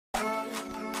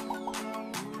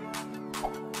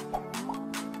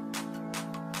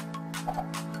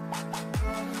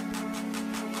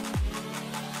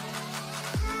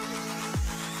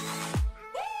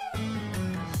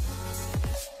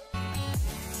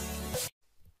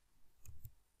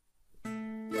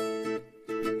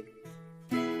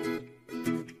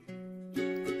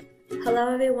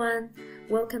Hello everyone,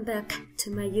 welcome back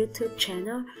to my YouTube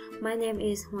channel. My name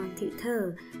is Hoàng Thị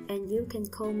Thơ and you can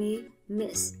call me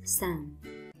Miss San.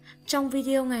 Trong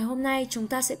video ngày hôm nay chúng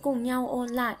ta sẽ cùng nhau ôn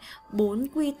lại 4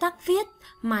 quy tắc viết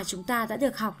mà chúng ta đã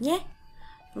được học nhé.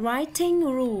 Writing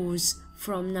rules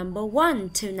from number 1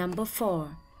 to number 4.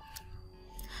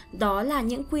 Đó là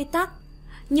những quy tắc,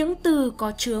 những từ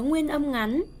có chứa nguyên âm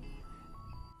ngắn.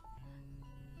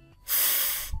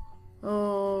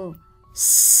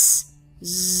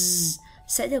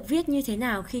 Sẽ được viết như thế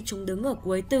nào khi chúng đứng ở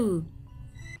cuối từ.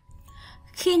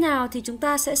 Khi nào thì chúng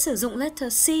ta sẽ sử dụng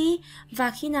letter C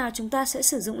và khi nào chúng ta sẽ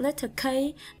sử dụng letter K,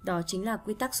 đó chính là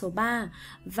quy tắc số 3.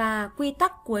 Và quy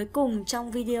tắc cuối cùng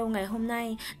trong video ngày hôm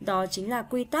nay, đó chính là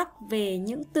quy tắc về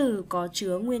những từ có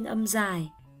chứa nguyên âm dài.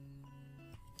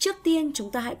 Trước tiên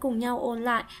chúng ta hãy cùng nhau ôn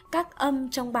lại các âm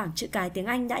trong bảng chữ cái tiếng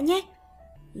Anh đã nhé.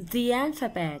 The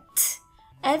alphabet.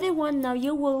 Everyone now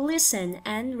you will listen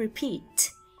and repeat.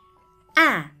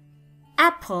 A.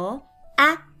 Apple.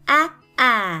 A.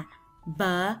 B.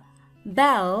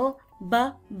 Bell. B.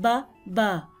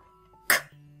 K.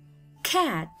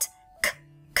 Cat.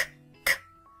 K.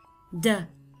 D.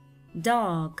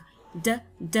 Dog. D.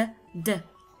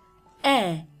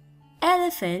 E.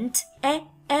 Elephant.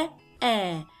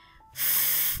 E.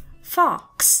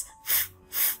 Fox.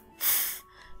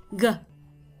 G.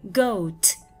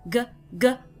 Goat. G.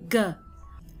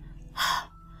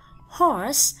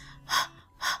 Horse.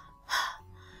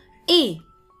 E.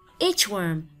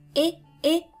 Inchworm. E.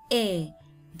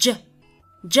 J.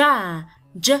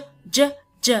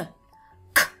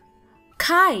 K.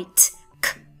 Kite.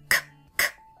 K.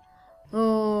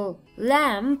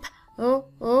 Lamp.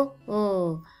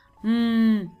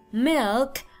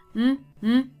 Milk.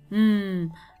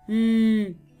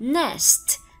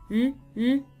 Nest.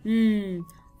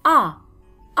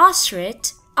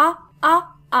 Ostrich.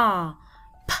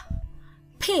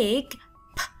 Pig.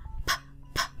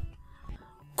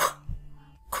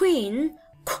 Queen.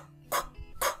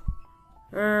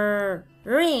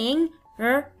 Ring.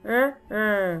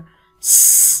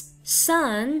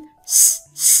 Sun.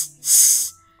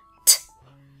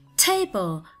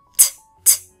 Table.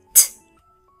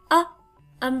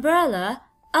 Umbrella.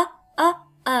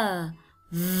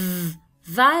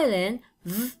 Violin.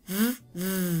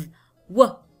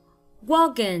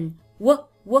 Wagon.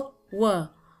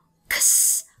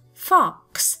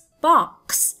 Fox.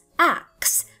 Box.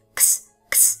 Axe.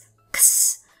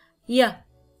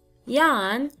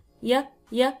 Yarn.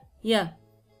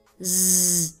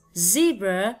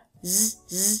 Zebra.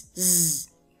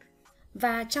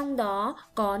 Và trong đó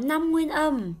có 5 nguyên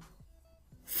âm.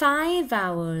 5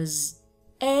 vowels.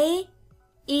 A,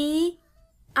 E,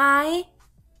 I,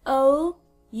 O,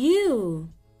 U.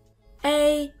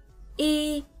 A,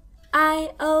 E, I,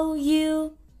 O,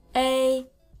 U. A,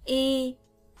 E,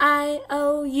 I,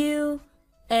 O, U.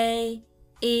 A,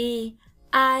 E,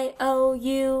 I, O,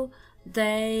 U.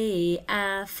 They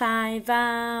are 5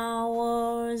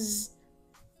 vowels.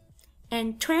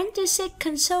 And 26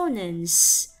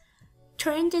 consonants.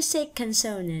 26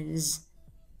 consonants.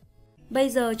 Bây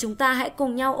giờ chúng ta hãy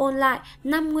cùng nhau ôn lại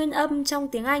 5 nguyên âm trong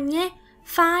tiếng Anh nhé.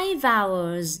 5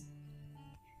 vowels.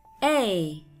 A,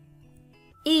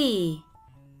 E,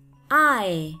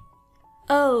 I,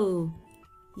 O,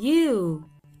 U.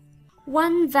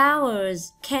 1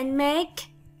 vowels can make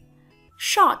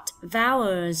short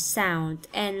vowel sound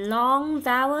and long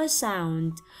vowel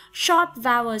sound. Short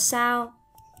vowel sound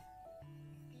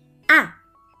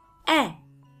A,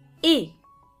 E,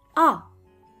 O,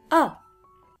 A,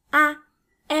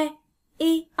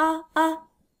 E, I, O,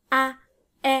 A,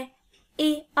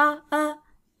 E, I, O,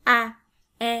 A,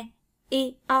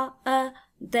 E, I, O,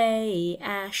 They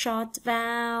are short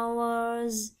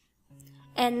vowels.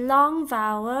 And long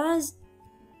vowels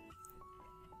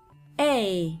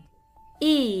A,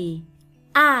 E,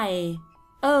 I,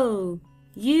 O,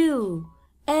 U.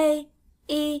 A,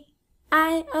 E,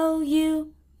 I, O,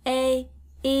 U. A,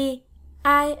 E,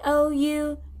 I, O,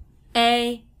 U.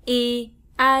 A, E,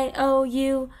 I, O,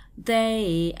 U.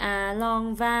 They are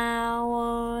long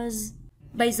vowels.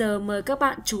 Bây giờ mời các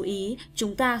bạn chú ý,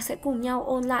 chúng ta sẽ cùng nhau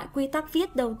ôn lại quy tắc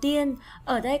viết đầu tiên.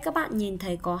 Ở đây các bạn nhìn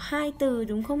thấy có 2 từ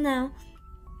đúng không nào?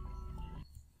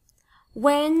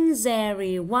 When there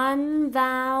is 1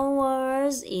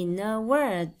 vowel in a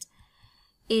word,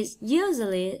 it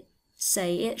usually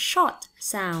say it short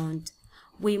sound.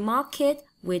 We mark it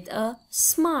with a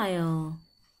smile.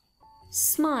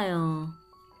 Smile.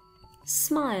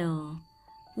 Smile.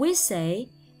 We say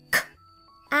k,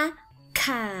 a,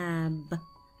 cab.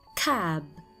 Cab.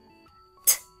 T,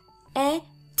 e,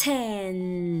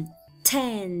 ten.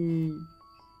 Ten.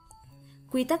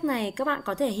 Quy tắc này các bạn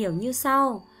có thể hiểu như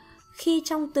sau. Khi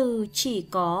trong từ chỉ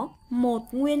có một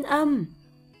nguyên âm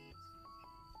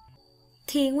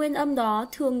thì nguyên âm đó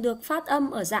thường được phát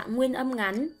âm ở dạng nguyên âm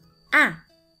ngắn a,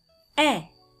 e.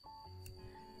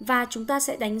 Và chúng ta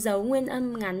sẽ đánh dấu nguyên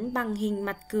âm ngắn bằng hình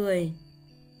mặt cười.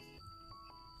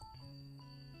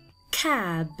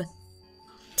 Cab,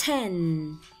 10.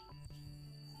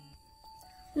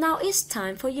 Now it's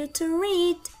time for you to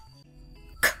read.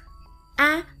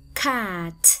 A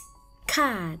cat,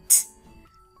 cat.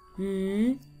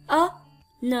 A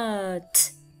nut,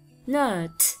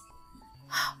 nut.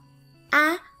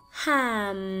 A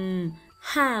ham,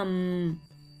 ham.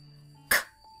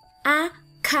 A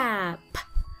cap,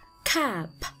 cap.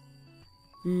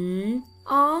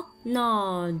 A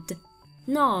nod,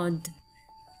 nod.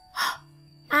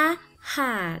 A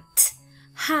hat,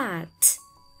 hat.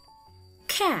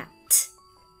 Cat,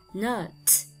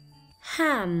 nut,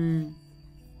 ham,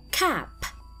 cap,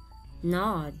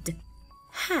 nod,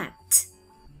 hat.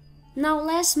 Now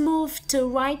let's move to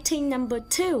writing number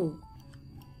 2.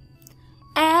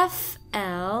 F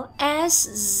L S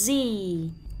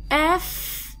Z,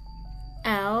 F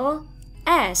L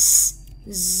S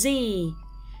Z.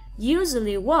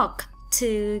 Usually walk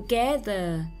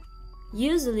together.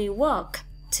 Usually walk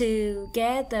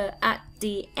together at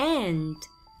the end.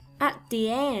 At the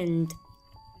end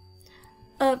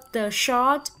of the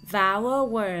short vowel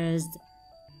words.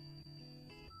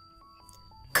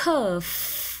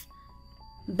 Cuff,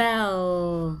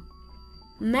 bell,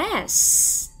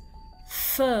 mess,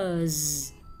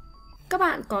 fuzz. Các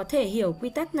bạn có thể hiểu quy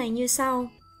tắc này như sau.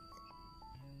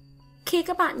 Khi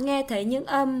các bạn nghe thấy những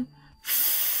âm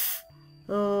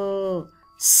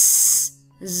s,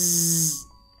 z,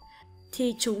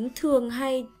 thì chúng thường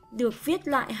hay được viết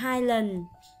lại 2 lần.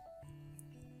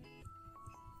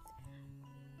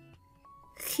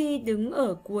 Khi đứng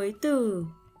ở cuối từ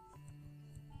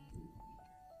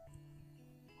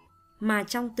mà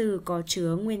trong từ có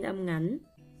chứa nguyên âm ngắn.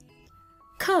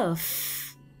 Cuff,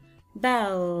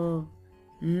 bell,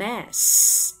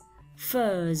 mess,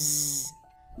 fuzz.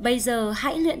 Bây giờ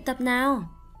hãy luyện tập nào.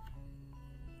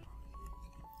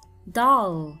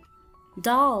 Doll,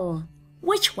 doll.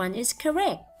 Which one is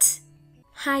correct?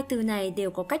 Hai từ này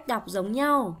đều có cách đọc giống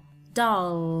nhau.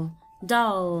 Doll,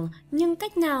 doll. Nhưng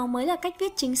cách nào mới là cách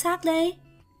viết chính xác đây?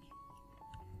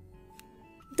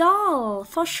 Doll,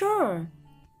 for sure.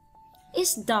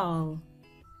 It's doll.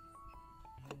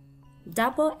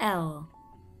 Double L,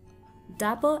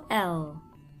 double L.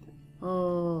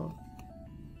 Oh.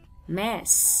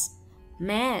 Mess,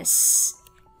 mess.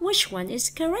 Which one is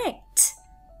correct?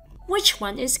 Which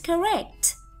one is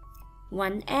correct?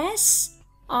 One S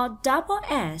or double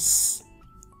S?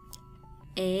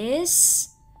 Is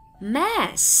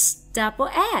mess, double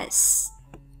S.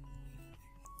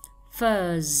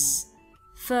 Fuzz,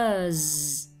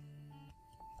 fuzz.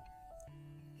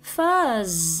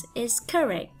 Fuzz is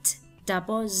correct.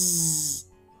 Double Z,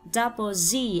 double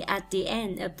Z at the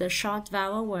end of the short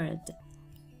vowel word.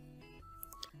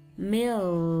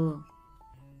 Mill,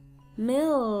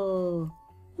 mill.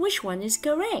 Which one is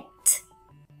correct?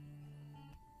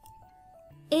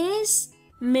 Is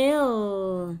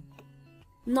mill.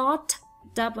 Not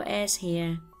double S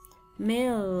here.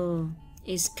 Mill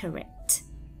is correct.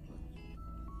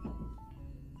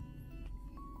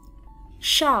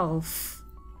 Shelf,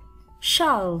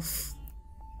 shelf.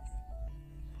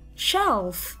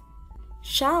 Shelf,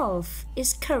 shelf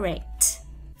is correct.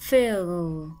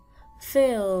 Fill,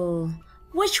 fill.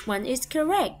 Which one is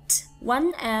correct?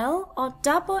 One L or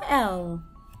double L?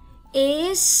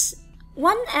 Is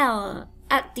one L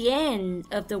at the end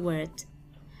of the word.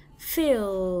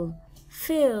 Fill,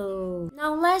 fill.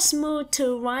 Now let's move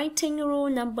to writing rule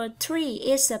number 3.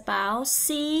 It's about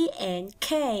C and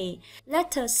K.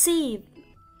 Letter C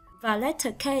và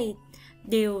letter K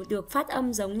đều được phát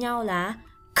âm giống nhau là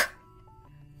k,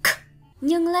 k.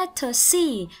 Nhưng letter C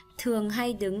thường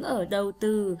hay đứng ở đầu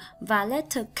từ và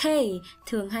letter K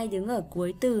thường hay đứng ở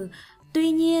cuối từ.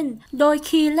 Tuy nhiên, đôi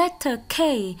khi letter K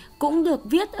cũng được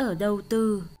viết ở đầu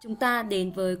từ. Chúng ta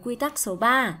đến với quy tắc số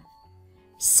 3.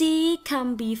 C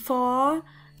come before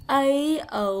A,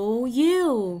 O,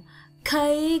 U. K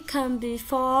come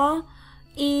before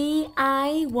E,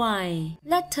 I, Y.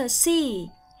 Letter C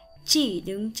chỉ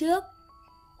đứng trước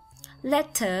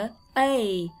letter A,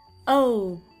 O,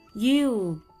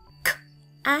 U, K,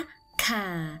 A, K,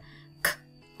 K,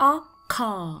 O, K,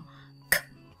 K,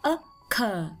 A, K.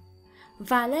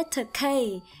 Và letter K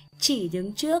chỉ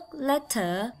đứng trước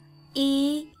letter E,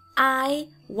 I,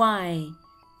 Y,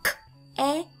 K,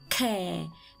 E, K,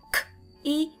 K,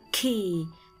 E, K,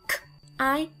 K,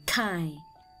 I, K.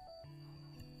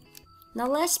 Now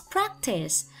let's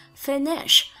practice.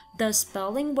 Finish the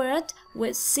spelling word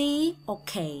with C or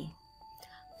K.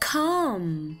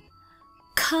 Come,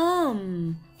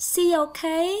 come. C or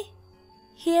K?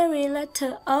 Here is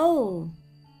letter O.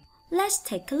 Let's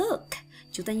take a look.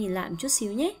 Chúng ta nhìn lại một chút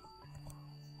xíu nhé.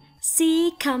 C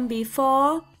comes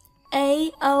before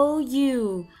A, O,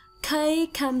 U. K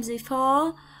comes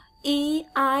before E,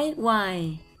 I,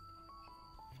 Y.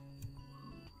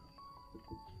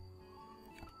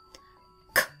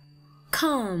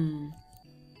 Come.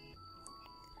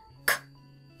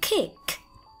 Kick.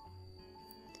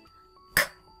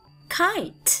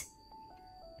 Kite.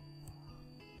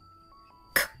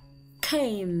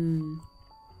 Came.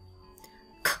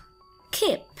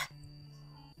 Keep.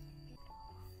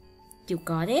 You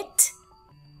got it?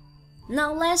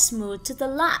 Now let's move to the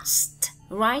last.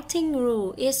 Writing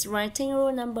rule is writing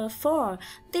rule number 4.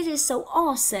 This is so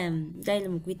awesome. Đây là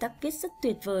một quy tắc viết rất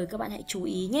tuyệt vời, các bạn hãy chú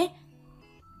ý nhé.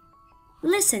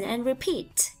 Listen and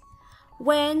repeat.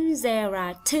 When there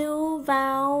are two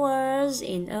vowels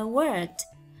in a word,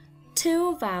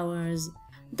 two vowels,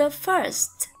 the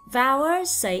first vowel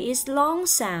say its long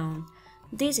sound.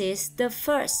 This is the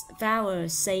first vowel,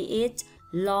 say it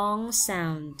long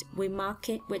sound. We mark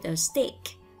it with a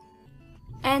stick.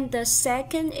 And the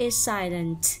second is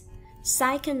silent.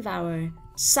 Second vowel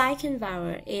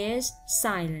is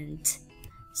silent.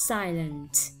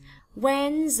 Silent.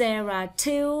 When there are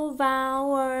two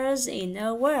vowels in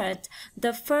a word,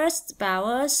 the first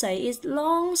vowel say its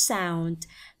long sound.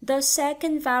 The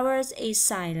second vowel is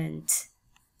silent.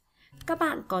 Các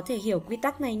bạn có thể hiểu quy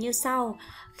tắc này như sau.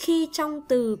 Khi trong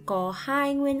từ có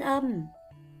hai nguyên âm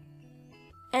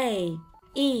A,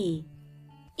 E,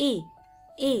 E,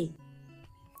 E,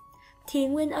 thì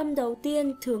nguyên âm đầu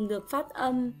tiên thường được phát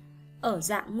âm ở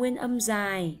dạng nguyên âm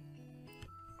dài.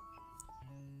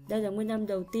 Đây là nguyên âm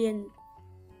đầu tiên.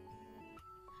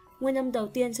 Nguyên âm đầu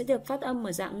tiên sẽ được phát âm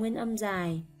ở dạng nguyên âm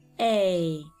dài A,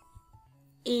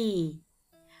 E.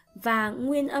 Và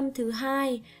nguyên âm thứ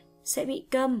hai sẽ bị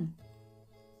câm.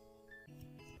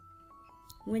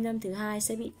 Nguyên âm thứ hai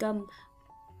sẽ bị câm.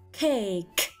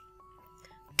 Cake,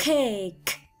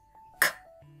 cake,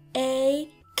 A,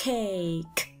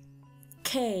 cake,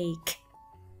 cake.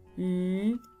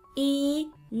 E,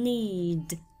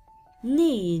 need,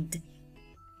 need.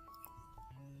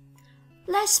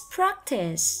 Let's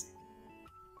practice.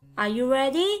 Are you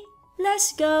ready?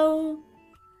 Let's go.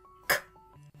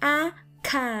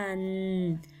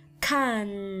 Can,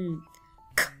 can.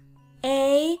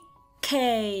 A,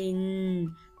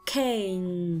 cane,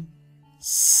 cane.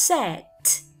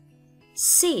 Set,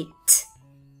 sit.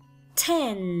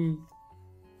 Ten,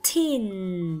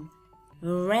 tin.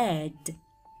 Red,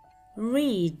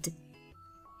 read.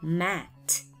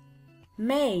 Mat,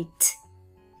 mate.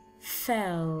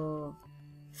 Fell,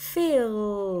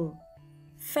 fill.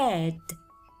 Fed,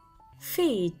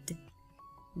 feed.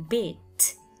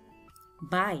 Bit,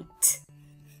 bite.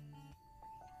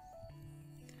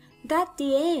 That's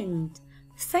the end.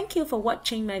 Thank you for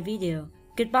watching my video.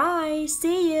 Goodbye.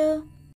 See you.